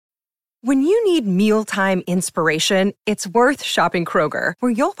When you need mealtime inspiration, it's worth shopping Kroger,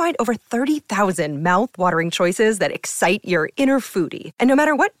 where you'll find over 30,000 mouth-watering choices that excite your inner foodie. And no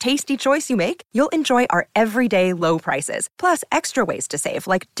matter what tasty choice you make, you'll enjoy our everyday low prices, plus extra ways to save,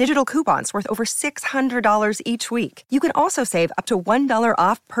 like digital coupons worth over $600 each week. You can also save up to $1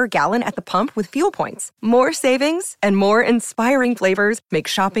 off per gallon at the pump with fuel points. More savings and more inspiring flavors make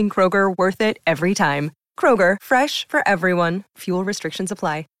shopping Kroger worth it every time. Kroger, fresh for everyone. Fuel restrictions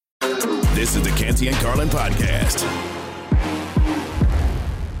apply. This is the Canty and Carlin podcast.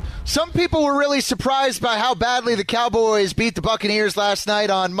 Some people were really surprised by how badly the Cowboys beat the Buccaneers last night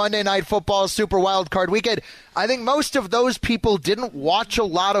on Monday Night Football's Super Wildcard Weekend. I think most of those people didn't watch a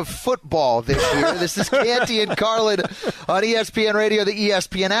lot of football this year. This is Canty and Carlin on ESPN Radio, the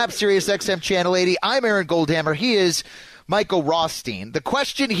ESPN app, Sirius XM Channel 80. I'm Aaron Goldhammer. He is Michael Rothstein. The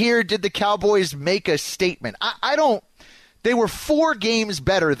question here, did the Cowboys make a statement? I don't. They were 4 games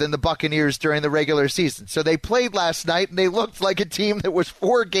better than the Buccaneers during the regular season. So they played last night, and they looked like a team that was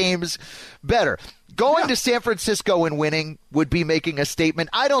 4 games better. Going to San Francisco and winning would be making a statement.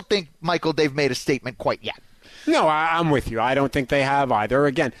 I don't think, Michael, they've made a statement quite yet. No, I'm with you. I don't think they have either.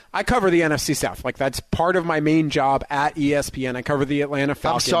 Again, I cover the NFC South. Like, that's part of my main job at ESPN. I cover the Atlanta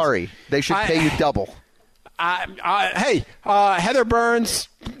Falcons. I'm sorry. They should pay you double. Hey, Heather Burns,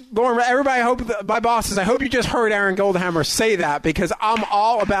 Lauren, everybody, my bosses, I hope you just heard Aaron Goldhammer say that, because I'm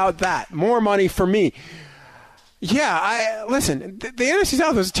all about that. More money for me. Yeah, listen, the NFC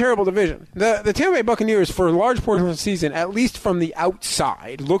South is a terrible division. The Tampa Bay Buccaneers, for a large portion of the season, at least from the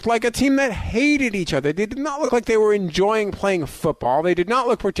outside, looked like a team that hated each other. They did not look like they were enjoying playing football. They did not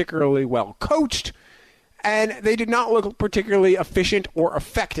look particularly well coached. And they did not look particularly efficient or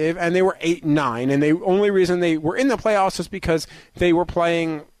effective, and they were 8-9. And the only reason they were in the playoffs was because they were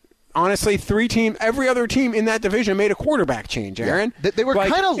playing, honestly, every other team in that division made a quarterback change, Aaron. Yeah. They were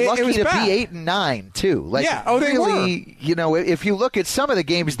kind of lucky to be 8-9, too. Like, yeah, they really, were. You know, if you look at some of the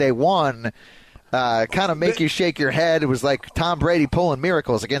games they won, kind of make you shake your head. It was like Tom Brady pulling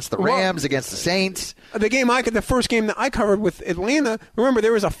miracles against the Rams, against the Saints. The first game that I covered with Atlanta, remember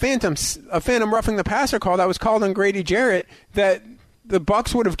there was a phantom roughing the passer call that was called on Grady Jarrett that the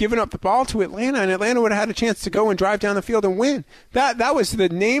Bucs would have given up the ball to Atlanta, and Atlanta would have had a chance to go and drive down the field and win. That was the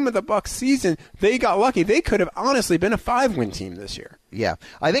name of the Bucs season. They got lucky. They could have honestly been a 5-win team this year. Yeah.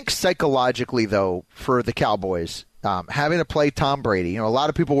 I think psychologically, though, for the Cowboys, having to play Tom Brady, a lot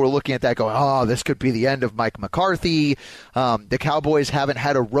of people were looking at that going, oh, this could be the end of Mike McCarthy. The Cowboys haven't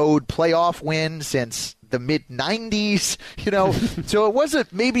had a road playoff win since the mid-90s, So it was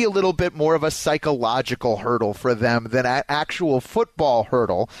maybe a little bit more of a psychological hurdle for them than an actual football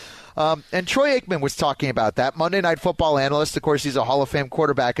hurdle. And Troy Aikman was talking about that. Monday Night Football analyst, of course, he's a Hall of Fame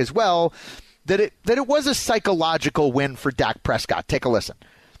quarterback as well, that it was a psychological win for Dak Prescott. Take a listen.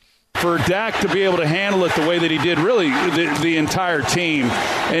 For Dak to be able to handle it the way that he did, really, the entire team.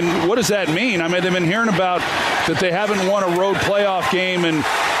 And what does that mean? I mean, they've been hearing about that they haven't won a road playoff game in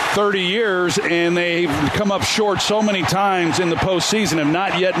 30 years, and they've come up short so many times in the postseason, have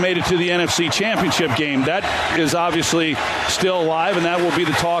not yet made it to the NFC Championship game. That is obviously still alive, and that will be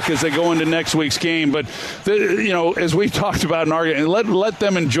the talk as they go into next week's game. But, as we've talked about in argument, let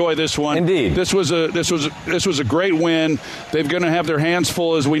them enjoy this one. Indeed. This was a great win. They're going to have their hands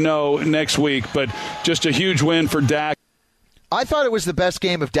full, as we know, next week, but just a huge win for Dak. I thought it was the best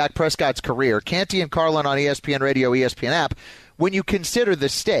game of Dak Prescott's career. Canty and Carlin on ESPN Radio, ESPN app, when you consider the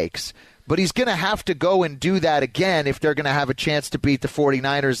stakes. But he's going to have to go and do that again if they're going to have a chance to beat the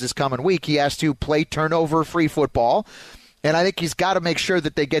 49ers this coming week. He has to play turnover-free football, and I think he's got to make sure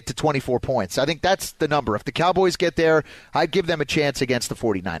that they get to 24 points. I think that's the number. If the Cowboys get there, I'd give them a chance against the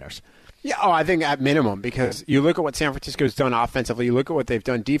 49ers. Yeah, I think at minimum, because you look at what San Francisco's done offensively, you look at what they've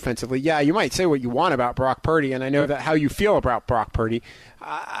done defensively. Yeah, you might say what you want about Brock Purdy, and I know that how you feel about Brock Purdy.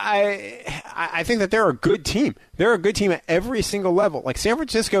 I think that they're a good team. They're a good team at every single level. Like, San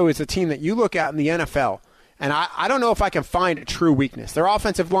Francisco is a team that you look at in the NFL, and I don't know if I can find a true weakness. Their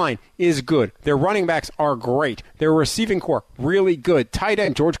offensive line is good. Their running backs are great. Their receiving core, really good. Tight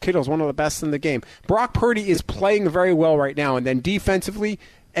end, George Kittle is one of the best in the game. Brock Purdy is playing very well right now, and then defensively,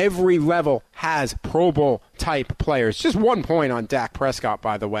 every level has Pro Bowl type players. Just 1 point on Dak Prescott,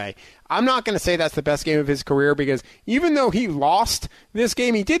 by the way. I'm not going to say that's the best game of his career, because even though he lost this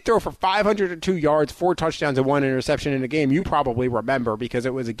game, he did throw for 502 yards, 4 touchdowns, and 1 interception in a game you probably remember because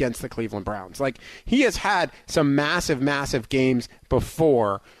it was against the Cleveland Browns. Like, he has had some massive, massive games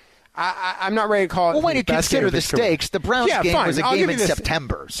before. I'm not ready to call it. Well, when you consider the stakes, the Browns game was a game in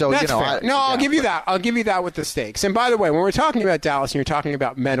September. So that's fair. I'll give you that. I'll give you that with the stakes. And by the way, when we're talking about Dallas and you're talking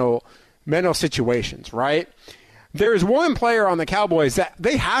about mental situations, right? There's one player on the Cowboys that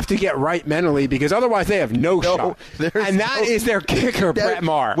they have to get right mentally because otherwise they have no shot. And that is their kicker, Brett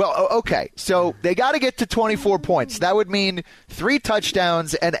Maher. Well, okay. So they got to get to 24 points. That would mean 3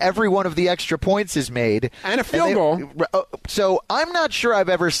 touchdowns and every one of the extra points is made. And a field goal. So I'm not sure I've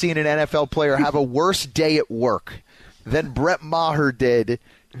ever seen an NFL player have a worse day at work than Brett Maher did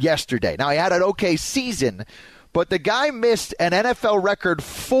yesterday. Now, he had an okay season, but the guy missed an NFL record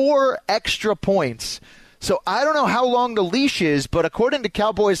 4 extra points. So I don't know how long the leash is, but according to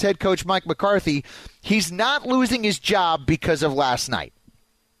Cowboys head coach Mike McCarthy, he's not losing his job because of last night.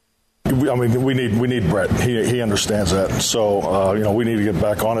 I mean, we need Brett. He understands that. So, we need to get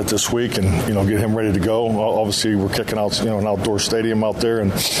back on it this week and, get him ready to go. Obviously, we're kicking out, an outdoor stadium out there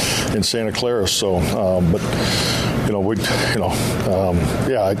in Santa Clara. So,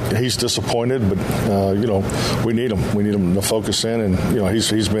 he's disappointed, but, we need him. We need him to focus in. And,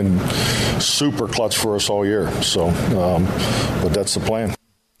 he's been super clutch for us all year. So, but that's the plan.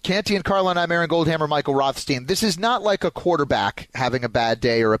 Canty and Carlin, I'm Aaron Goldhammer, Michael Rothstein. This is not like a quarterback having a bad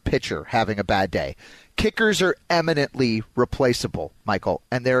day or a pitcher having a bad day. Kickers are eminently replaceable, Michael.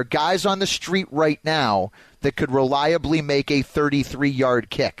 And there are guys on the street right now that could reliably make a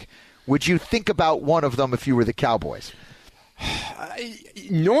 33-yard kick. Would you think about one of them if you were the Cowboys?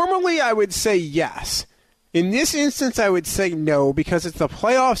 Normally, I would say yes. In this instance, I would say no because it's the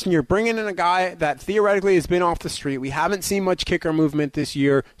playoffs and you're bringing in a guy that theoretically has been off the street. We haven't seen much kicker movement this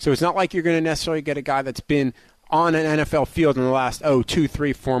year, so it's not like you're going to necessarily get a guy that's been on an NFL field in the last, 2,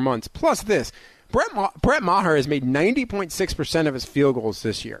 3, 4 months. Plus this, Brett Maher has made 90.6% of his field goals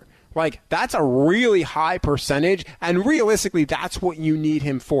this year. That's a really high percentage, and realistically, that's what you need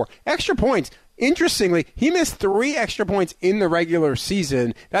him for. Extra points. Interestingly, he missed 3 extra points in the regular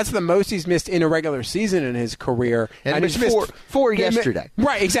season. That's the most he's missed in a regular season in his career. And he missed four yesterday.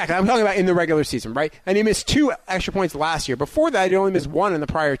 Right, exactly. I'm talking about in the regular season, right? And he missed 2 extra points last year. Before that, he only missed 1 in the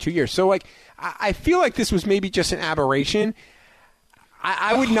prior 2 years. So, I feel like this was maybe just an aberration.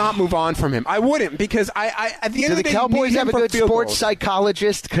 I would not move on from him. I wouldn't because I at the end of the day, Cowboys have a good sports goals.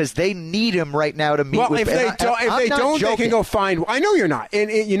 Psychologist because they need him right now to meet with. Well, if they don't, they can go find. I know you're not,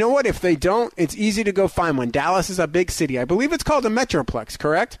 and you know what? If they don't, it's easy to go find one. Dallas is a big city. I believe it's called a Metroplex.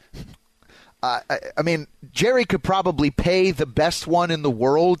 Correct? I mean, Jerry could probably pay the best one in the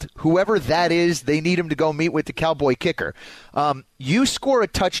world. Whoever that is, they need him to go meet with the Cowboy kicker. You score a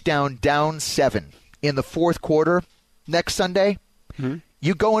touchdown down 7 in the fourth quarter next Sunday. Mm-hmm.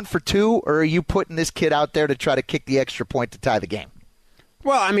 You going for 2, or are you putting this kid out there to try to kick the extra point to tie the game?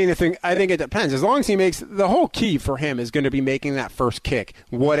 Well, I think it depends. As long as he makes the whole key for him is going to be making that first kick,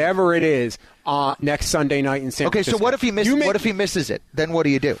 whatever it is, next Sunday night in San Francisco. Okay, so what if he misses it? Then what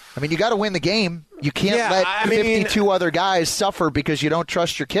do? I mean, you got to win the game. You can't let 52 other guys suffer because you don't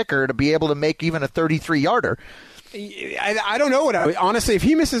trust your kicker to be able to make even a 33-yarder. I don't know honestly, if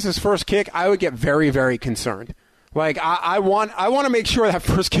he misses his first kick, I would get very, very concerned. I want to make sure that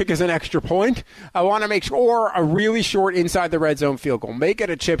first kick is an extra point. I want to make sure, or a really short inside the red zone field goal. Make it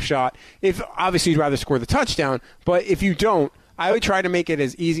a chip shot. If obviously you'd rather score the touchdown, but if you don't, I would try to make it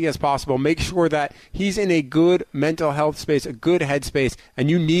as easy as possible. Make sure that he's in a good mental health space, a good head space, and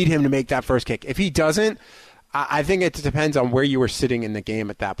you need him to make that first kick. If he doesn't, I think it depends on where you were sitting in the game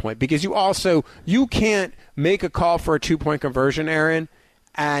at that point, because you can't make a call for a 2-point conversion, Aaron,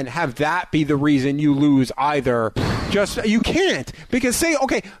 and have that be the reason you lose either. You can't, because say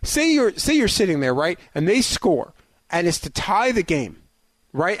you're sitting there, right, and they score, and it's to tie the game,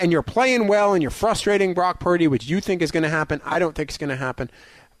 right, and you're playing well and you're frustrating Brock Purdy, which you think is going to happen. I don't think it's going to happen.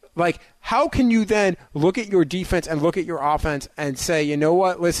 How can you then look at your defense and look at your offense and say, you know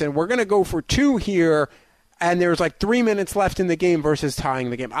what, listen, we're going to go for 2 here, and there's 3 minutes left in the game versus tying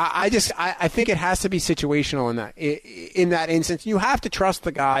the game. I think it has to be situational in that instance. You have to trust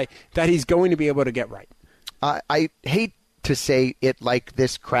the guy that he's going to be able to get right. I hate to say it like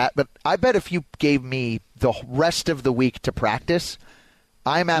this crap, but I bet if you gave me the rest of the week to practice,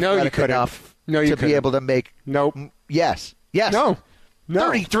 I'm athletic enough to be able to make. Nope. Yes. No.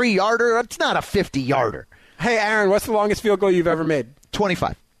 33-yarder. It's not a 50-yarder. Hey, Aaron, what's the longest field goal you've ever made?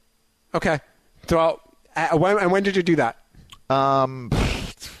 25. Okay. So. When did you do that? 8th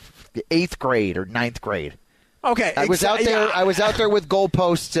grade or 9th grade. Okay. I was out there with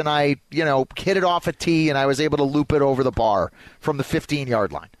goalposts, and I, hit it off a tee, and I was able to loop it over the bar from the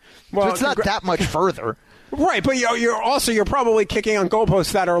 15-yard line. Well, so it's not that much further. Right, but you're probably kicking on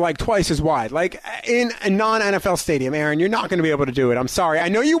goalposts that are twice as wide. In a non-NFL stadium, Aaron, you're not going to be able to do it. I'm sorry. I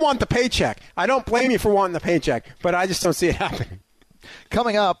know you want the paycheck. I don't blame you for wanting the paycheck, but I just don't see it happening.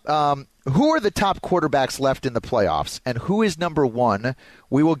 Coming up, who are the top quarterbacks left in the playoffs, and who is number 1?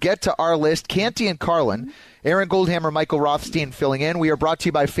 We will get to our list, Canty and Carlin, Aaron Goldhammer, Michael Rothstein filling in. We are brought to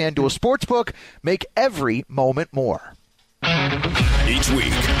you by FanDuel Sportsbook. Make every moment more. Each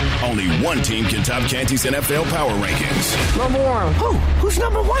week, only one team can top Canty's NFL Power Rankings. Number one. Who? Who's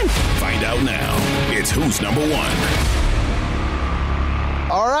number one? Find out now. It's Who's Number One.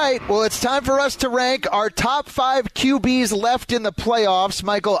 All right, well, it's time for us to rank our top 5 QBs left in the playoffs.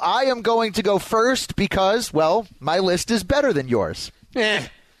 Michael, I am going to go first because, well, my list is better than yours.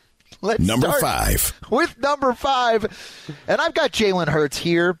 Let's number start 5. with number 5. And I've got Jalen Hurts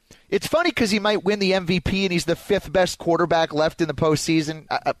here. It's funny because he might win the MVP and he's the 5th best quarterback left in the postseason.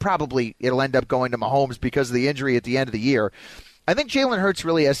 Probably it'll end up going to Mahomes because of the injury at the end of the year. I think Jalen Hurts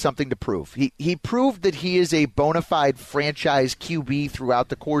really has something to prove. He proved that he is a bona fide franchise QB throughout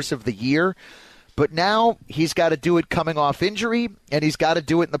the course of the year, but now he's got to do it coming off injury, and he's got to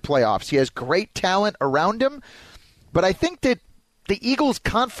do it in the playoffs. He has great talent around him, but I think that the Eagles'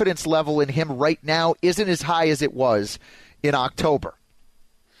 confidence level in him right now isn't as high as it was in October.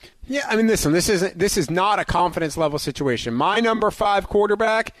 Yeah, I mean, listen, this is not a confidence level situation. My number 5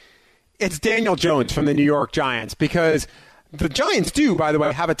 quarterback, it's Daniel Jones from the New York Giants, because the Giants do, by the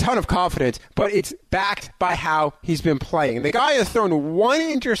way, have a ton of confidence, but it's backed by how he's been playing. The guy has thrown 1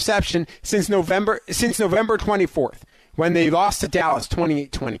 interception since November 24th. When they lost to Dallas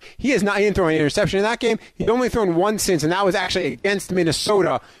 28-20. He didn't throw an interception in that game. He's only thrown 1 since, and that was actually against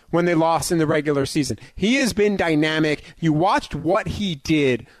Minnesota when they lost in the regular season. He has been dynamic. You watched what he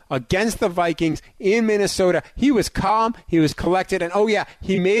did against the Vikings in Minnesota. He was calm. He was collected. And,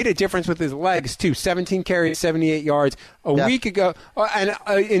 he made a difference with his legs, too. 17 carries, 78 yards. A week ago,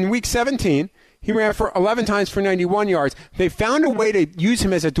 in Week 17, he ran for 11 times for 91 yards. They found a way to use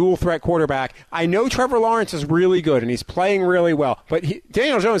him as a dual-threat quarterback. I know Trevor Lawrence is really good, and he's playing really well. But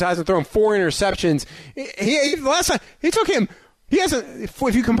Daniel Jones hasn't thrown 4 interceptions. Last time,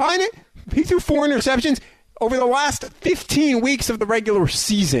 if you combine it, he threw 4 interceptions over the last 15 weeks of the regular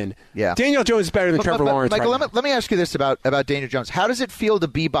season. Yeah. Daniel Jones is better than Trevor Lawrence. Michael, right let me ask you this about Daniel Jones. How does it feel to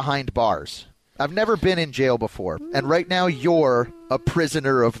be behind bars? I've never been in jail before, and right now you're a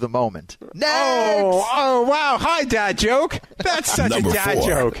prisoner of the moment. Next! Oh, wow. Hi, dad joke. That's such a dad 4.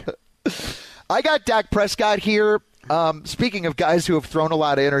 joke. I got Dak Prescott here. Speaking of guys who have thrown a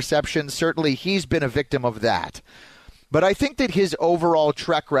lot of interceptions, certainly he's been a victim of that. But I think that his overall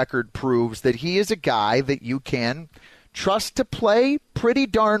track record proves that he is a guy that you can trust to play pretty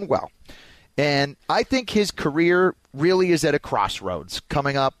darn well. And I think his career really is at a crossroads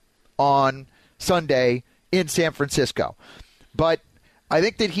coming up on Sunday in San Francisco. But I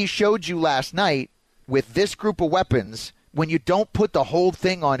think that he showed you last night with this group of weapons, when you don't put the whole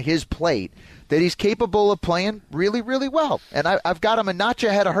thing on his plate, that he's capable of playing really, really well. And I've got him a notch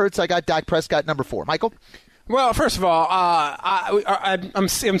ahead of Hurts. I got Dak Prescott number 4. Michael? Well, first of all, I'm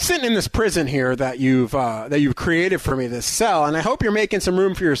sitting in this prison here that you've created for me, this cell, and I hope you're making some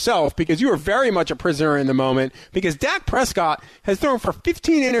room for yourself, because you are very much a prisoner in the moment, because Dak Prescott has thrown for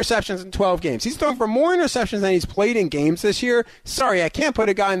 15 interceptions in 12 games. He's thrown for more interceptions than he's played in games this year. Sorry, I can't put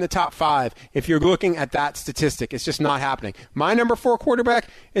a guy in the top 5 if you're looking at that statistic. It's just not happening. My number 4 quarterback,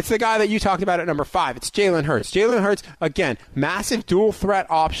 it's the guy that you talked about at number 5. It's Jalen Hurts. Jalen Hurts, again, massive dual threat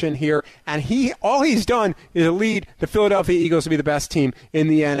option here, and all he's done is lead the Philadelphia Eagles to be the best team in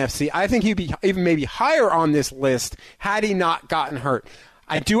the NFC. I think he'd be even maybe higher on this list had he not gotten hurt.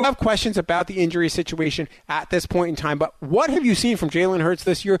 I do have questions about the injury situation at this point in time, but what have you seen from Jalen Hurts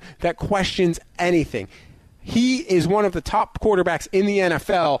this year that questions anything? He is one of the top quarterbacks in the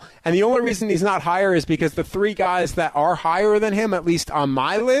NFL, and the only reason he's not higher is because the 3 guys that are higher than him, at least on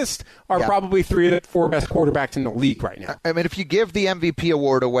my list, are probably 3 of the 4 best quarterbacks in the league right now. I mean, if you give the MVP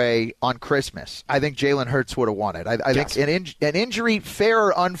award away on Christmas, I think Jalen Hurts would have won it. I think an injury, fair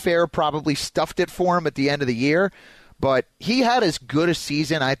or unfair, probably stuffed it for him at the end of the year, but he had as good a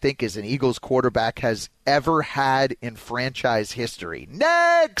season, I think, as an Eagles quarterback has ever had in franchise history.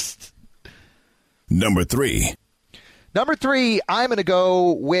 Next! Number 3. Number 3, I'm going to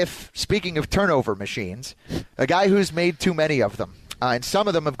go with, speaking of turnover machines, a guy who's made too many of them. And some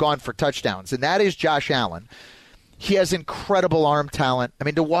of them have gone for touchdowns, and that is Josh Allen. He has incredible arm talent. I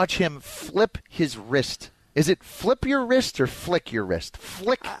mean, to watch him flip his wrist. Is it flip your wrist or flick your wrist?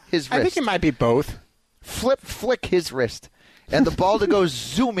 Flick his wrist. I think it might be both. Flick his wrist. And the ball to go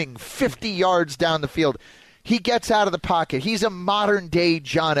zooming 50 yards down the field. He gets out of the pocket. He's a modern-day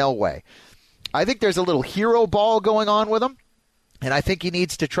John Elway. I think there's a little hero ball going on with him, and I think he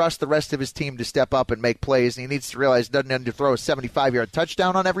needs to trust the rest of his team to step up and make plays, and he needs to realize he doesn't need to throw a 75-yard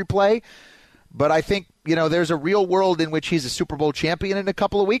touchdown on every play. But I think, there's a real world in which he's a Super Bowl champion in a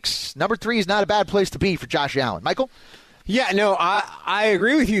couple of weeks. Number 3 is not a bad place to be for Josh Allen. Michael? Yeah, no, I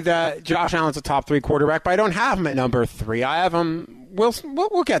agree with you that Josh Allen's a top 3 quarterback, but I don't have him at number 3. I have him.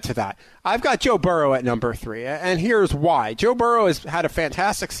 We'll get to that. I've got Joe Burrow at number 3, and here's why. Joe Burrow has had a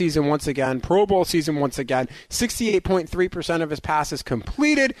fantastic season once again, Pro Bowl season once again, 68.3% of his passes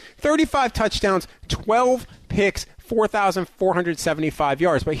completed, 35 touchdowns, 12 picks, 4,475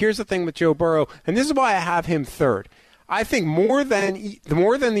 yards. But here's the thing with Joe Burrow, and this is why I have him 3rd. I think more than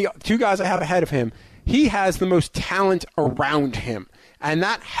the 2 guys I have ahead of him, he has the most talent around him, and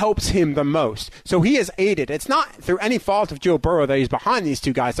that helps him the most. So he has aided. It's not through any fault of Joe Burrow that he's behind these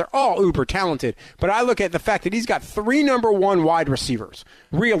 2 guys. They're all uber talented. But I look at the fact that he's got 3 number 1 wide receivers,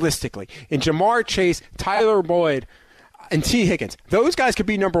 realistically, in Jamar Chase, Tyler Boyd, and T. Higgins. Those guys could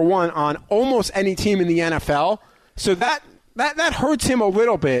be number 1 on almost any team in the NFL. So that hurts him a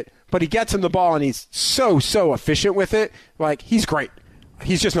little bit, but he gets him the ball, and he's so efficient with it. Like, he's great.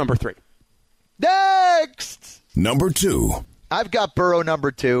 He's just number 3. Next! Number 2. I've got Burrow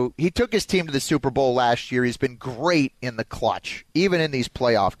number 2. He took his team to the Super Bowl last year. He's been great in the clutch, even in these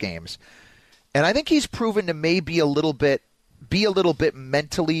playoff games. And I think he's proven to maybe be a little bit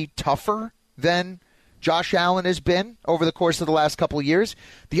mentally tougher than Josh Allen has been over the course of the last couple of years.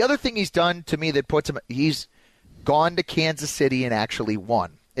 The other thing he's done to me that puts him, he's gone to Kansas City and actually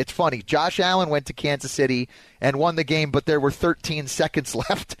won. It's funny. Josh Allen went to Kansas City and won the game, but there were 13 seconds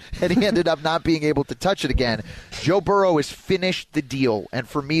left, and he ended up not being able to touch it again. Joe Burrow has finished the deal, and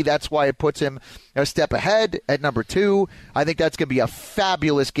for me, that's why it puts him a step ahead at number 2. I think that's going to be a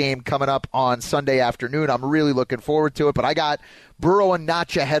fabulous game coming up on Sunday afternoon. I'm really looking forward to it, but I got Burrow a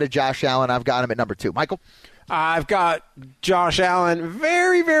notch ahead of Josh Allen. I've got him at number 2. Michael? I've got Josh Allen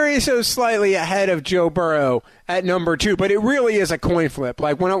very, very so slightly ahead of Joe Burrow at number 2, but it really is a coin flip.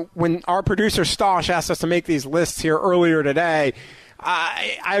 Like when our producer Stosh asked us to make these lists here earlier today,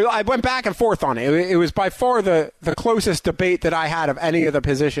 I went back and forth on it. It was by far the closest debate that I had of any of the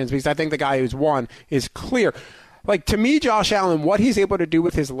positions, because I think the guy who's won is clear. Like, to me, Josh Allen, what he's able to do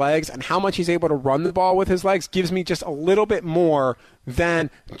with his legs and how much he's able to run the ball with his legs gives me just a little bit more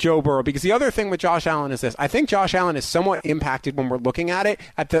than Joe Burrow. Because the other thing with Josh Allen is this. I think Josh Allen is somewhat impacted when we're looking at it,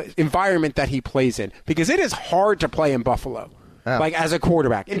 at the environment that he plays in. Because it is hard to play in Buffalo. Like, as a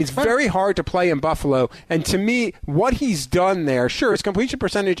quarterback. It's very hard to play in Buffalo. And to me, what he's done there, sure, his completion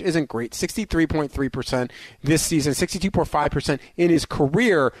percentage isn't great. 63.3% this season, 62.5% in his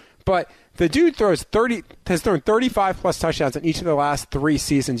career. But the dude has thrown 35-plus touchdowns in each of the last 3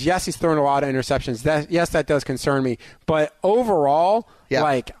 seasons. Yes, he's thrown a lot of interceptions. That does concern me. But overall,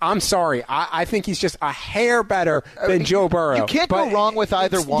 I'm sorry. I think he's just a hair better than Joe Burrow. You can't go wrong with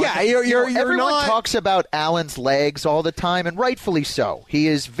either one. Yeah, everyone talks about Allen's legs all the time, and rightfully so. He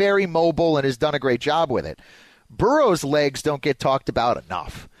is very mobile and has done a great job with it. Burrow's legs don't get talked about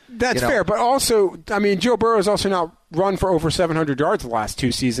enough. That's fair, but also, I mean, Joe Burrow's also now run for over 700 yards the last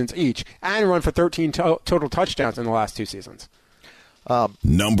 2 seasons each, and run for 13 total touchdowns in the last 2 seasons.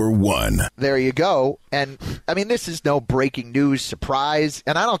 Number 1. There you go. And, I mean, this is no breaking news surprise,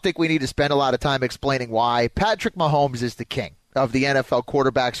 and I don't think we need to spend a lot of time explaining why. Patrick Mahomes is the king of the NFL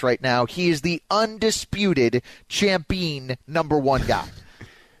quarterbacks right now. He is the undisputed champion number 1 guy.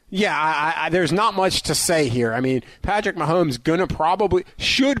 Yeah, there's not much to say here. I mean, Patrick Mahomes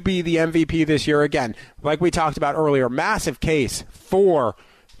should be the MVP this year again. Like we talked about earlier, massive case for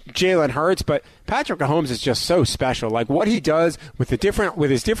Jalen Hurts, but Patrick Mahomes is just so special. Like what he does with his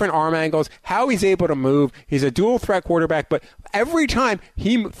different arm angles, how he's able to move. He's a dual threat quarterback, but every time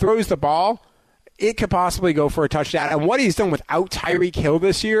he throws the ball, it could possibly go for a touchdown. And what he's done without Tyreek Hill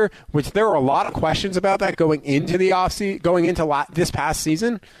this year, which there were a lot of questions about that going into the offseason, going into this past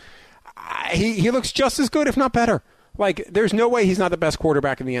season, he looks just as good, if not better. Like, there's no way he's not the best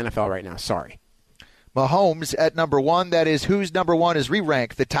quarterback in the NFL right now. Sorry. Mahomes at number 1. That is who's number 1 is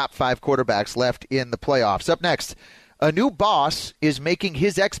re-rank the top 5 quarterbacks left in the playoffs. Up next, a new boss is making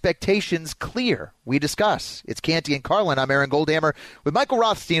his expectations clear. We discuss. It's Canty and Carlin. I'm Aaron Goldhammer with Michael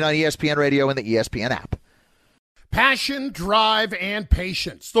Rothstein on ESPN Radio and the ESPN app. Passion, drive, and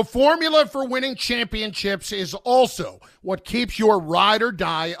patience. The formula for winning championships is also what keeps your ride or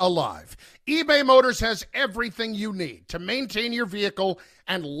die alive. eBay Motors has everything you need to maintain your vehicle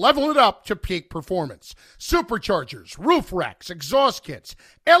and level it up to peak performance. Superchargers, roof racks, exhaust kits,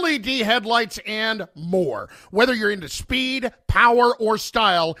 LED headlights, and more. Whether you're into speed, power, or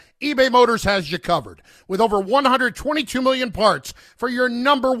style, eBay Motors has you covered. With over 122 million parts for your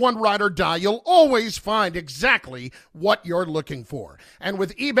number 1 ride or die, you'll always find exactly what you're looking for. And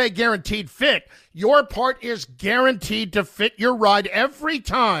with eBay Guaranteed Fit, your part is guaranteed to fit your ride every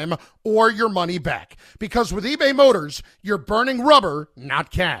time or your money back. Because with eBay Motors, you're burning rubber, not not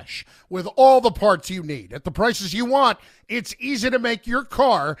cash. With all the parts you need at the prices you want, it's easy to make your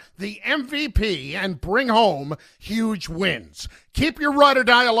car the MVP and bring home huge wins. Keep your ride or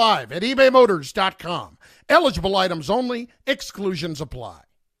die alive at ebaymotors.com. Eligible items only. Exclusions apply.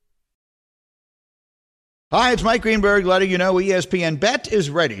 Hi, it's Mike Greenberg letting you know ESPN Bet is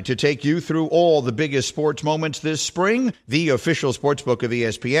ready to take you through all the biggest sports moments this spring. The official sportsbook of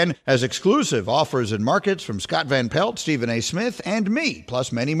ESPN has exclusive offers and markets from Scott Van Pelt, Stephen A. Smith, and me,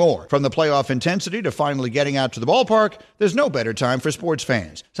 plus many more. From the playoff intensity to finally getting out to the ballpark, there's no better time for sports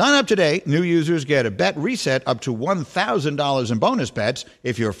fans. Sign up today. New users get a bet reset up to $1,000 in bonus bets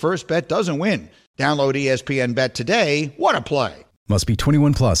if your first bet doesn't win. Download ESPN Bet today. What a play. Must be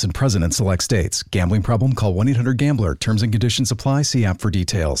 21 plus and present in select states. Gambling problem? Call 1-800-GAMBLER. Terms and conditions apply. See app for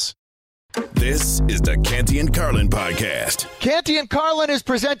details. This is the Canty and Carlin podcast. Canty and Carlin is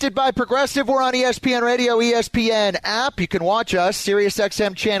presented by Progressive. We're on ESPN Radio, ESPN app. You can watch us,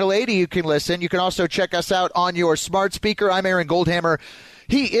 SiriusXM Channel 80. You can listen. You can also check us out on your smart speaker. I'm Aaron Goldhammer.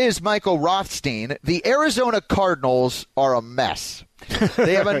 He is Michael Rothstein. The Arizona Cardinals are a mess.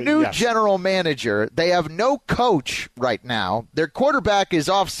 They have a new general manager. They have no coach right now. Their quarterback is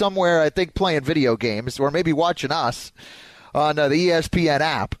off somewhere, I think, playing video games or maybe watching us on the ESPN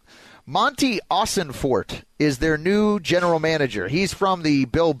app. Monty Ossenfort is their new general manager. He's from the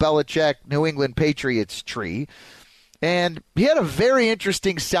Bill Belichick New England Patriots tree. And he had a very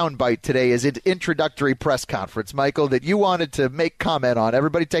interesting soundbite today as an introductory press conference, Michael, that you wanted to make comment on.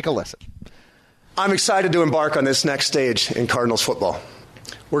 Everybody take a listen. I'm excited to embark on this next stage in Cardinals football.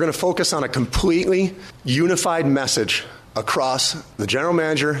 We're going to focus on a completely unified message across the general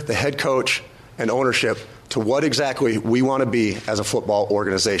manager, the head coach, and ownership to what exactly we want to be as a football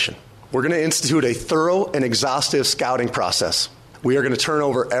organization. We're going to institute a thorough and exhaustive scouting process. We are going to turn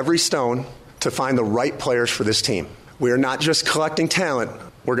over every stone to find the right players for this team. We are not just collecting talent.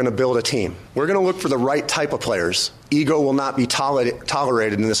 We're going to build a team. We're going to look for the right type of players. Ego will not be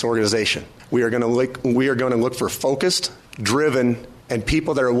tolerated in this organization. We are going to look for focused, driven, and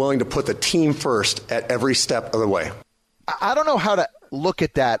people that are willing to put the team first at every step of the way. I don't know how to look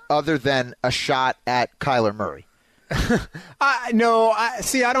at that other than a shot at Kyler Murray. I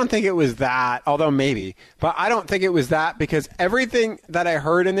don't think it was that, although maybe. But I don't think it was that because everything that I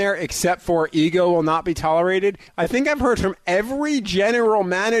heard in there, except for ego will not be tolerated, I think I've heard from every general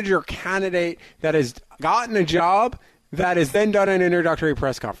manager candidate that has gotten a job that is then done an introductory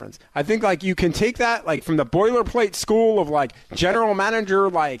press conference. I think you can take that from the boilerplate school of general manager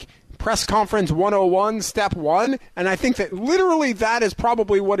press conference 101 step 1, and I think that literally that is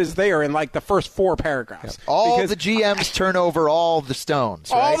probably what is there in the first 4 paragraphs. Yeah. All the GMs turn over all the stones,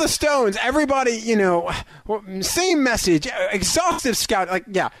 right? All the stones, everybody, same message, exhaustive scout,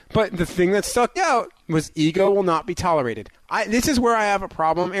 but the thing that stuck out was ego will not be tolerated. This is where I have a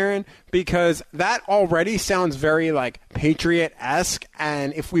problem, Aaron, because that already sounds very Patriot-esque,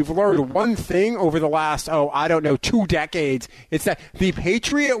 and if we've learned one thing over the last, 2 decades, it's that the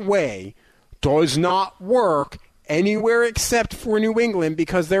Patriot way does not work anywhere except for New England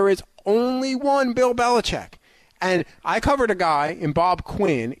because there is only one Bill Belichick. And I covered a guy in Bob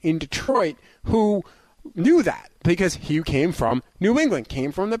Quinn in Detroit who knew that because he came from New England,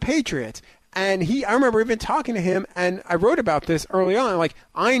 came from the Patriots. And I remember even talking to him, and I wrote about this early on.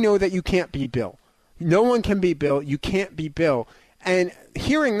 I know that you can't beat Bill. No one can beat Bill. You can't beat Bill. And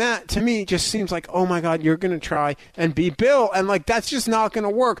hearing that, to me, just seems oh, my God, you're going to try and beat Bill. And, that's just not going to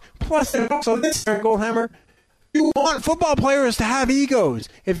work. Plus, also this, Goldhammer, you want football players to have egos.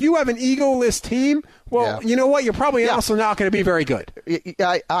 If you have an egoless team, you know what? You're probably also not going to be very good.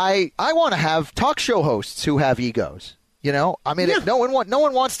 I want to have talk show hosts who have egos. No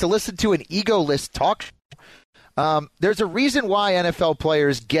one wants to listen to an egoless talk show. There's a reason why NFL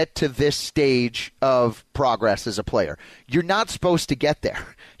players get to this stage of progress as a player. You're not supposed to get there.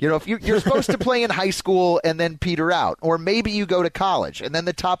 If you're supposed to play in high school and then peter out, or maybe you go to college and then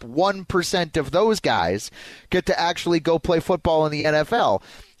the top 1% of those guys get to actually go play football in the NFL.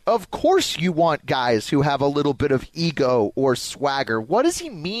 Of course you want guys who have a little bit of ego or swagger. What does he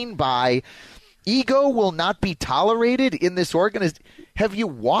mean by ego will not be tolerated in this organization? Have you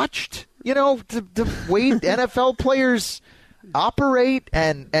watched, the way NFL players operate?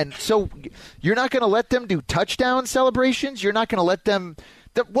 And so you're not going to let them do touchdown celebrations? You're not going to let them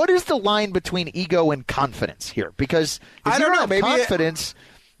 – what is the line between ego and confidence here? Because if you don't have confidence,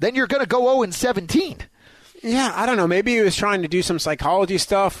 then you're going to go 0-17. Yeah, I don't know. Maybe he was trying to do some psychology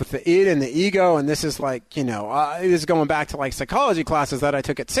stuff with the id and the ego, and this is this is going back to psychology classes that I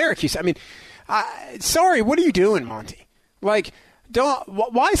took at Syracuse. I mean – sorry, what are you doing, Monty?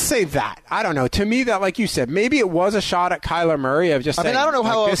 Why say that? I don't know. To me, that, like you said, maybe it was a shot at Kyler Murray of just saying, I don't know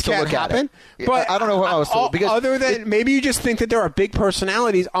how else this to can't look at happen. it. But I don't know how else to look, because other than maybe you just think that there are big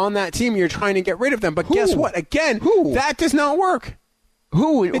personalities on that team. You're trying to get rid of them. But guess what? Again, that does not work.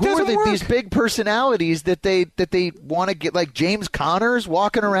 Who are these big personalities that they want to get, like James Connors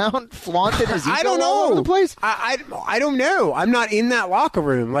walking around flaunting his ego all over the place? I don't know. I'm not in that locker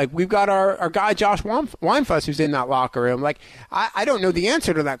room. Like, we've got our guy Josh Weinfuss who's in that locker room. Like, I don't know the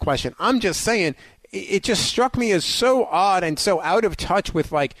answer to that question. I'm just saying it just struck me as so odd and so out of touch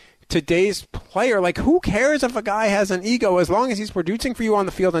with, like, today's player. Like, who cares if a guy has an ego as long as he's producing for you on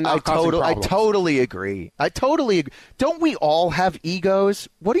the field and not causing problems? I totally agree. Don't we all have egos?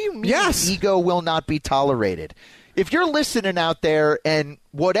 What do you mean ego will not be tolerated? If you're listening out there and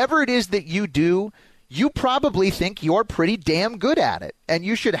whatever it is that you do, you probably think you're pretty damn good at it, and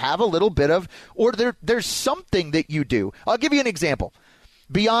you should have a little bit of, or there's something that you do. I'll give you an example.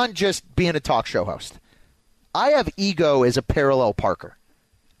 Beyond just being a talk show host, I have ego as a parallel parker.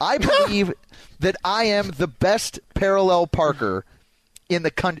 I believe that I am the best parallel parker in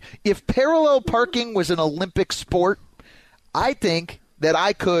the country. If parallel parking was an Olympic sport, I think that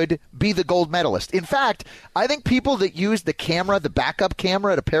I could be the gold medalist. In fact, I think people that use the camera, the backup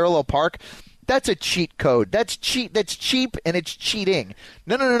camera at a parallel park, that's a cheat code. That's cheap, and it's cheating.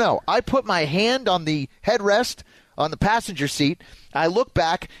 No. I put my hand on the headrest on the passenger seat. I look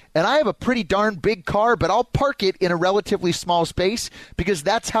back, and I have a pretty darn big car, but I'll park it in a relatively small space because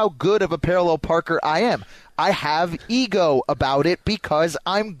that's how good of a parallel parker I am. I have ego about it because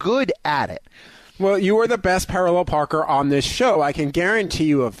I'm good at it. Well, you are the best parallel parker on this show. I can guarantee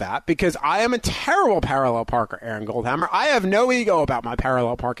you of that because I am a terrible parallel parker, Aaron Goldhammer. I have no ego about my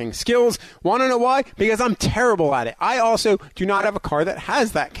parallel parking skills. Want to know why? Because I'm terrible at it. I also do not have a car that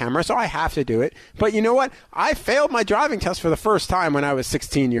has that camera, so I have to do it. But you know what? I failed my driving test for the first time when I was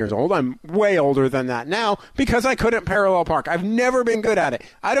 16 years old. I'm way older than that now because I couldn't parallel park. I've never been good at it.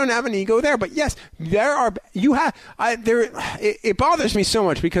 I don't have an ego there, but yes, it bothers me so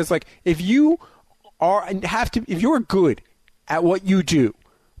much because, like, if you you're good at what you do,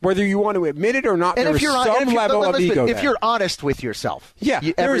 whether you want to admit it or not, there is some level of ego there. If you're honest with yourself,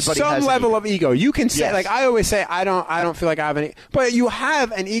 there is some level of ego. You can say, like I always say, I don't feel like I have any, but you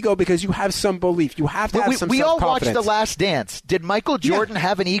have an ego because you have some belief. You have to have some self-confidence. We all watched The Last Dance. Did Michael Jordan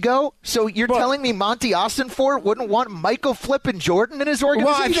have an ego? So you're telling me Monty Ossenfort wouldn't want Michael flipping Jordan in his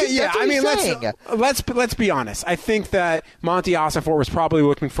organization? Let's be honest. I think that Monty Ossenfort was probably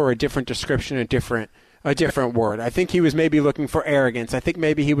looking for a different description, a different word. I think he was maybe looking for arrogance. I think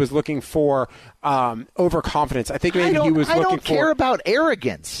maybe he was looking for overconfidence. I think maybe he was looking for... I don't care about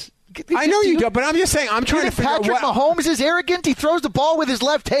arrogance. I know you don't, but I'm just saying, I'm trying to figure out Patrick Mahomes is arrogant? He throws the ball with his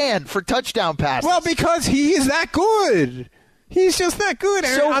left hand for touchdown passes. Well, because he is that good. He's just that good,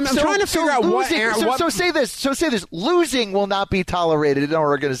 Aaron. I'm trying to figure out what Aaron... So say this. Losing will not be tolerated in our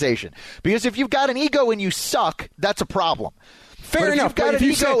organization. Because if you've got an ego and you suck, that's a problem. Fair enough. If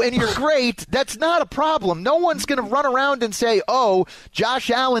you've got an ego and you're great, that's not a problem. No one's going to run around and say, oh, Josh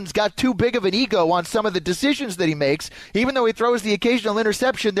Allen's got too big of an ego on some of the decisions that he makes. Even though he throws the occasional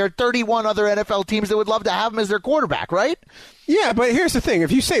interception, there are 31 other NFL teams that would love to have him as their quarterback, right? Yeah, but here's the thing.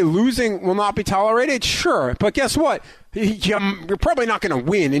 If you say losing will not be tolerated, sure. But guess what? You're probably not going to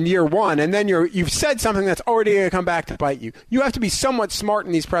win in year one, and then you've said something that's already going to come back to bite you. You have to be somewhat smart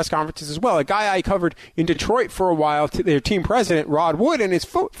in these press conferences as well. A guy I covered in Detroit for a while, their team president, Rod Wood, in his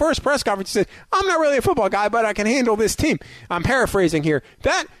first press conference said, I'm not really a football guy, but I can handle this team. I'm paraphrasing here.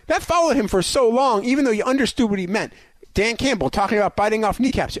 That followed him for so long, even though you understood what he meant. Dan Campbell talking about biting off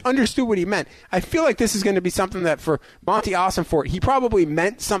kneecaps. You understood what he meant. I feel like this is going to be something that for Monty Ossenfort, he probably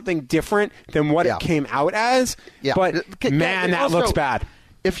meant something different than what it came out as. Yeah. But, man, that looks bad.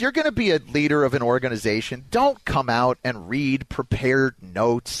 If you're going to be a leader of an organization, don't come out and read prepared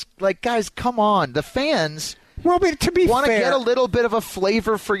notes. Like, guys, come on. The fans... Well, but to be want fair, to get a little bit of a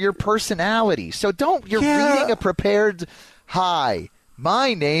flavor for your personality. So you're reading a prepared, hi,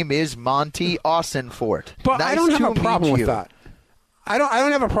 my name is Monty Ossenfort. But nice I don't have a problem with that. I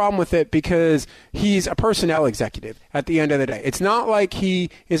don't have a problem with it because he's a personnel executive at the end of the day. It's not like he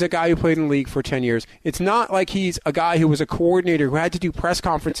is a guy who played in the league for 10 years. It's not like he's a guy who was a coordinator who had to do press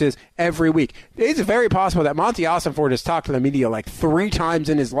conferences every week. It's very possible that Monty Ossenfort has talked to the media like 3 times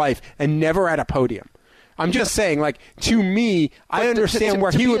in his life and never at a podium. I'm just saying, like, to me, I understand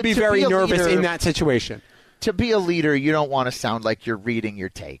where he would be very nervous in that situation. to be a leader, you don't want to sound like you're reading your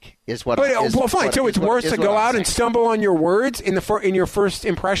take. So it's worse to go out and stumble on your words in your first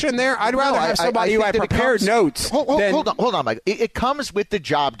impression. There, I'd rather have somebody who had prepared notes. Hold on, Mike. It comes with the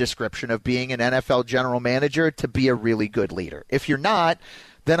job description of being an NFL general manager to be a really good leader. If you're not,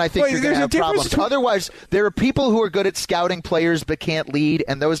 then I think you're going to have problems. Otherwise, there are people who are good at scouting players but can't lead,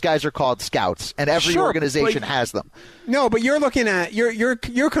 and those guys are called scouts, and every organization has them. No, but you're looking at you're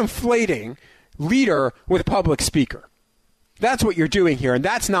conflating leader with public speaker. That's what you're doing here, and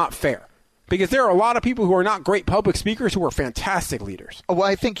that's not fair. Because there are a lot of people who are not great public speakers who are fantastic leaders. Well,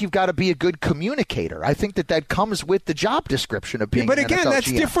 I think you've got to be a good communicator. I think that comes with the job description of being an NFL GM. But again,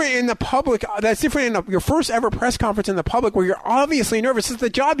 that's different in the public. That's different in your first ever press conference in the public where you're obviously nervous. This is the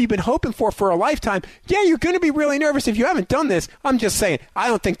job you've been hoping for a lifetime. Yeah, you're going to be really nervous if you haven't done this. I'm just saying, I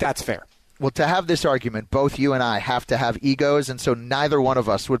don't think that's fair. Well, to have this argument, both you and I have to have egos, and so neither one of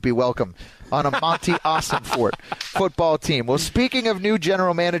us would be welcome on a Monty Ossenfort football team. Well, speaking of new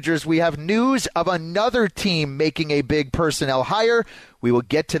general managers, we have news of another team making a big personnel hire. We will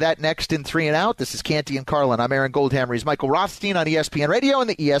get to that next in 3 and Out. This is Canty and Carlin. I'm Aaron Goldhammer. He's Michael Rothstein on ESPN Radio and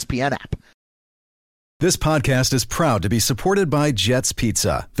the ESPN app. This podcast is proud to be supported by Jets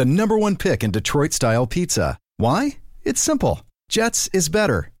Pizza, the #1 pick in Detroit-style pizza. Why? It's simple. Jets is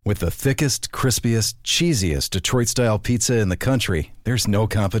better. With the thickest, crispiest, cheesiest Detroit-style pizza in the country, there's no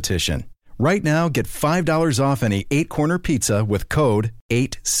competition. Right now, get $5 off any 8-corner pizza with code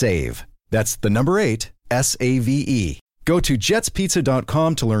 8SAVE. That's the number 8, S-A-V-E. Go to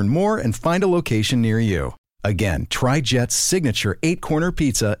jetspizza.com to learn more and find a location near you. Again, try Jet's signature 8-corner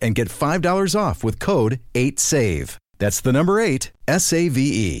pizza and get $5 off with code 8SAVE. That's the number 8,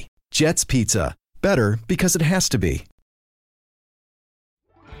 S-A-V-E. Jet's Pizza. Better because it has to be.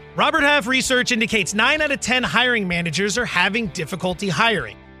 Robert Half research indicates 9 out of 10 hiring managers are having difficulty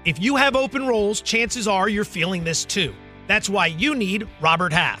hiring. If you have open roles, chances are you're feeling this too. That's why you need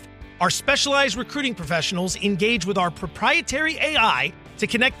Robert Half. Our specialized recruiting professionals engage with our proprietary AI to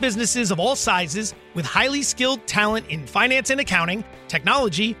connect businesses of all sizes with highly skilled talent in finance and accounting,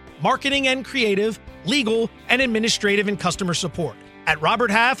 technology, marketing and creative, legal, and administrative and customer support. At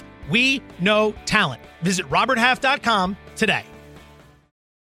Robert Half, we know talent. Visit roberthalf.com today.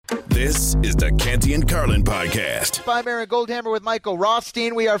 This is the Canty and Carlin podcast. I'm Aaron Goldhammer with Michael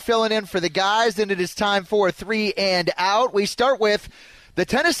Rothstein. We are filling in for the guys, and it is time for 3 and Out. We start with the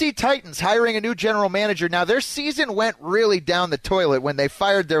Tennessee Titans hiring a new general manager. Now, their season went really down the toilet when they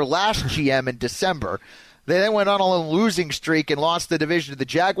fired their last GM in December. They then went on a losing streak and lost the division to the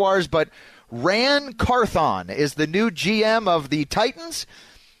Jaguars, but Ran Carthon is the new GM of the Titans.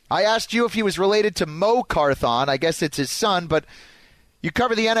 I asked you if he was related to Mo Carthon. I guess it's his son, but you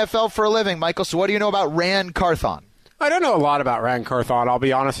cover the NFL for a living, Michael, so what do you know about Ran Carthon? I don't know a lot about Ran Carthon, I'll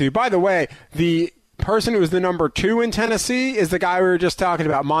be honest with you. By the way, the person who was the number 2 in Tennessee is the guy we were just talking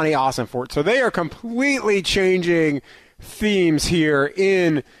about, Monty Ossenfort. So they are completely changing themes here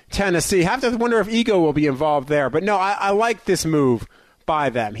in Tennessee. Have to wonder if ego will be involved there. But no, I like this move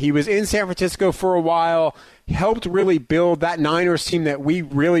by them. He was in San Francisco for a while, helped really build that Niners team that we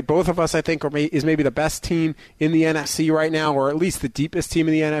really, both of us, I think, is maybe the best team in the NFC right now, or at least the deepest team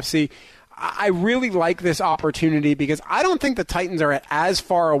in the NFC. I really like this opportunity because I don't think the Titans are as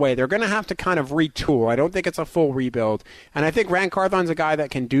far away. They're going to have to kind of retool. I don't think it's a full rebuild. And I think Ran Carthon's a guy that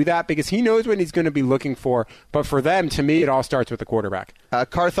can do that because he knows what he's going to be looking for. But for them, to me, it all starts with the quarterback.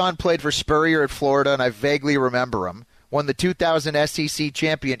 Carthon played for Spurrier at Florida, and I vaguely remember him. Won the 2000 SEC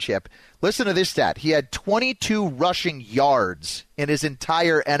championship. Listen to this stat. He had 22 rushing yards in his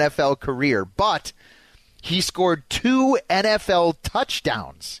entire NFL career, but he scored 2 NFL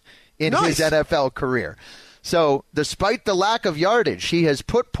touchdowns in his NFL career. So despite the lack of yardage, he has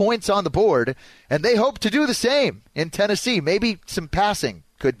put points on the board, and they hope to do the same in Tennessee. Maybe some passing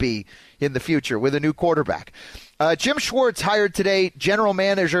could be in the future with a new quarterback. Jim Schwartz hired today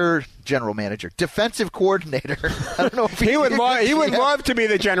defensive coordinator. I don't know if he would love to be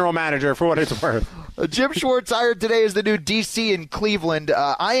the general manager for what it's worth. Jim Schwartz hired today as the new DC in Cleveland.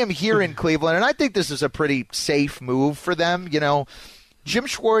 I am here in Cleveland, and I think this is a pretty safe move for them. You know, Jim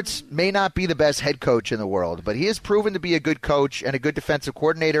Schwartz may not be the best head coach in the world, but he has proven to be a good coach and a good defensive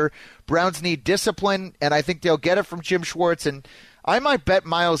coordinator. Browns need discipline, and I think they'll get it from Jim Schwartz. And I might bet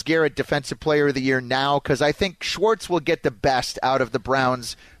Myles Garrett Defensive Player of the Year now because I think Schwartz will get the best out of the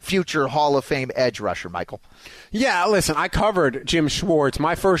Browns' future Hall of Fame edge rusher, Michael. Yeah, listen, I covered Jim Schwartz.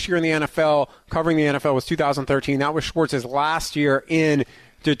 My first year in the NFL, covering the NFL, was 2013. That was Schwartz's last year in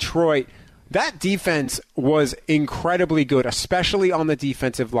Detroit. That defense was incredibly good, especially on the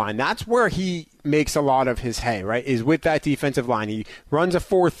defensive line. That's where he makes a lot of his hay, right, is with that defensive line. He runs a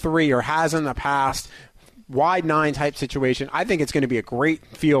 4-3 or has in the past. wide 9 type situation. I think it's going to be a great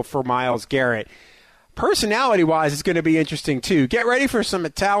feel for Myles Garrett. Personality-wise, it's going to be interesting, too. Get ready for some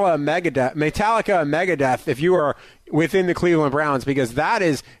Metallica and Megadeth if you are within the Cleveland Browns, because that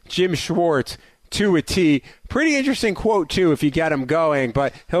is Jim Schwartz to a T. Pretty interesting quote, too, if you get him going,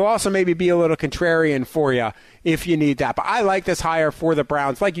 but he'll also maybe be a little contrarian for you if you need that. But I like this hire for the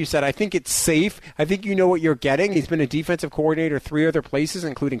Browns. Like you said, I think it's safe. I think you know what you're getting. He's been a defensive coordinator 3 other places,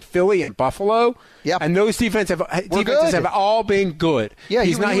 including Philly and Buffalo. Yep. And those defenses have all been good. Yeah,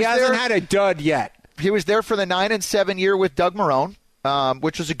 he hasn't had a dud yet. He was there for the 9-7 year with Doug Marrone,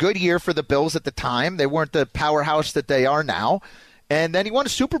 which was a good year for the Bills at the time. They weren't the powerhouse that they are now. And then he won a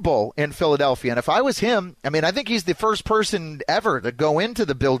Super Bowl in Philadelphia. And if I was him, I think he's the first person ever to go into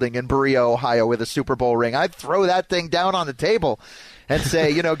the building in Berea, Ohio with a Super Bowl ring. I'd throw that thing down on the table and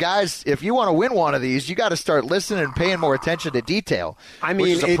say, guys, if you want to win one of these, you got to start listening and paying more attention to detail,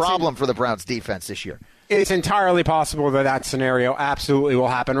 which is a problem for the Browns defense this year. It's entirely possible that scenario absolutely will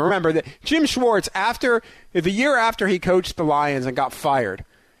happen. Remember that Jim Schwartz, the year after he coached the Lions and got fired,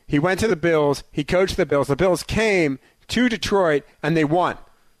 he went to the Bills, he coached the Bills. The Bills came to Detroit, and they won.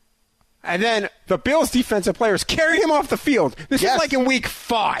 And then the Bills' defensive players carried him off the field. This is like in week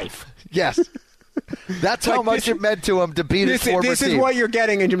 5. Yes. That's how much it meant to him to beat his former team. This is what you're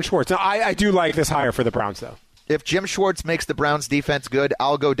getting in Jim Schwartz. Now, I do like this hire for the Browns, though. If Jim Schwartz makes the Browns defense good,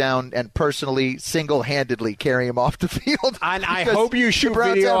 I'll go down and personally, single-handedly carry him off the field. And I hope you shoot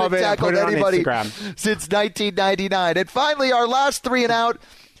video of it and put it on Instagram. Since 1999. And finally, our last 3 and out.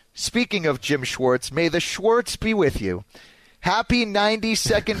 Speaking of Jim Schwartz, may the Schwartz be with you. Happy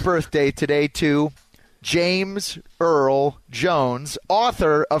 92nd birthday today to James Earl Jones,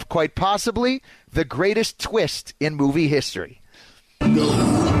 author of quite possibly the greatest twist in movie history. No,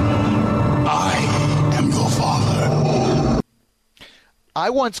 I am your father. I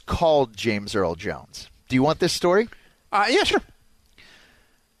once called James Earl Jones. Do you want this story? Yeah, sure.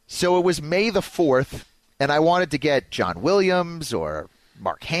 So it was May the 4th, and I wanted to get John Williams or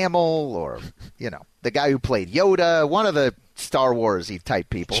Mark Hamill or, the guy who played Yoda, one of the Star Wars-y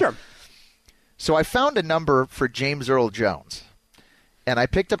type people. Sure. So I found a number for James Earl Jones, and I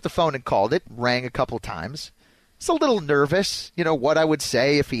picked up the phone and called it, rang a couple times. It's a little nervous, what I would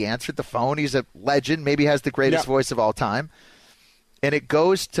say if he answered the phone. He's a legend, maybe has the greatest voice of all time. And it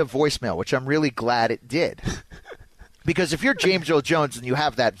goes to voicemail, which I'm really glad it did. Because if you're James Earl Jones and you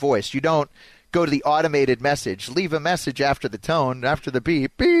have that voice, you don't go to the automated message, leave a message after the tone, after the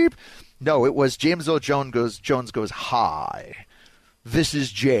beep, beep. No, it was James Earl Jones goes, hi, this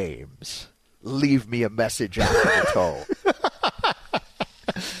is James. Leave me a message after the tone.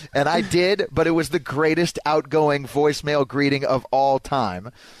 And I did, but it was the greatest outgoing voicemail greeting of all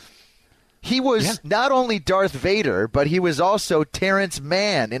time. He was not only Darth Vader, but he was also Terrence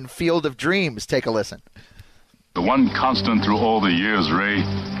Mann in Field of Dreams. Take a listen. The one constant through all the years, Ray,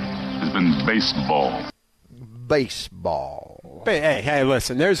 has been baseball. Baseball. Hey,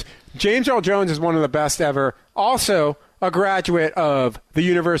 listen, James Earl Jones is one of the best ever. Also, a graduate of the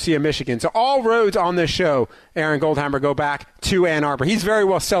University of Michigan. So all roads on this show, Aaron Goldhammer, go back to Ann Arbor. He's very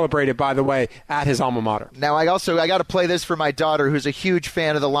well celebrated, by the way, at his alma mater. Now, I got to play this for my daughter, who's a huge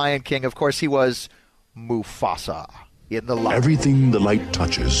fan of The Lion King. Of course, he was Mufasa in The Lion. Everything the light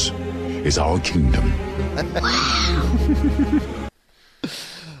touches is our kingdom.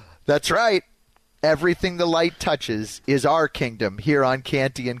 That's right. Everything the light touches is our kingdom here on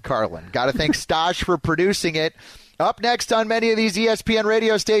Canty and Carlin. Got to thank Stosh for producing it. Up next on many of these ESPN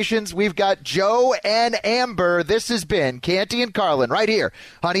radio stations, we've got Joe and Amber. This has been Canty and Carlin right here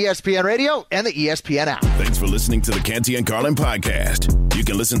on ESPN Radio and the ESPN app. Thanks for listening to the Canty and Carlin podcast. You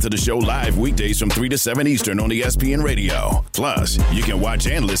can listen to the show live weekdays from 3 to 7 Eastern on ESPN Radio. Plus, you can watch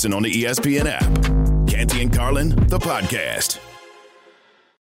and listen on the ESPN app. Canty and Carlin, the podcast.